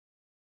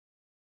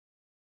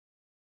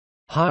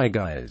Hi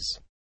guys.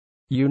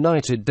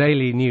 United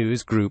Daily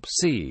News Group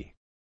C.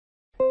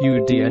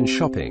 UDN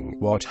Shopping,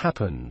 what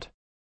happened?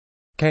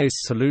 Case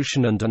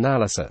solution and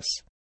analysis.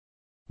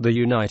 The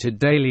United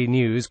Daily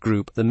News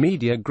Group, the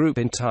media group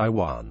in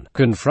Taiwan,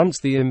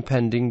 confronts the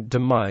impending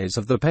demise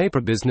of the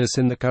paper business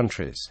in the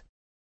countries.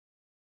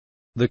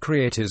 The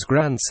creator's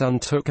grandson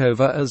took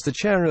over as the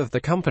chair of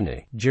the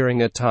company,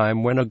 during a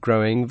time when a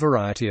growing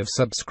variety of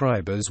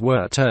subscribers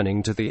were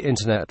turning to the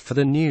internet for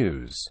the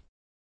news.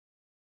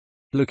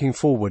 Looking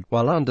forward,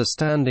 while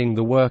understanding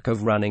the work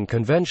of running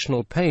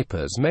conventional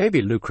papers may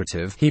be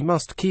lucrative, he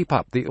must keep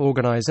up the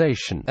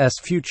organization's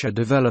future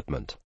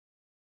development.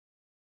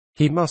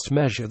 He must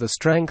measure the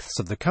strengths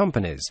of the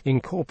companies,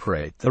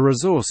 incorporate the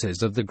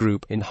resources of the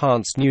group,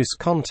 enhance news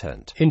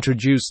content,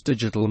 introduce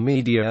digital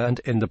media, and,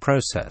 in the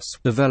process,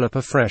 develop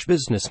a fresh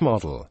business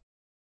model.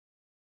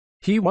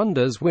 He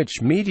wonders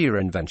which media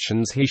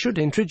inventions he should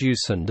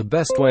introduce and the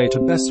best way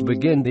to best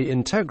begin the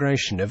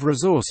integration of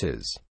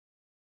resources.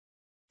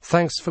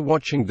 Thanks for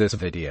watching this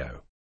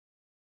video.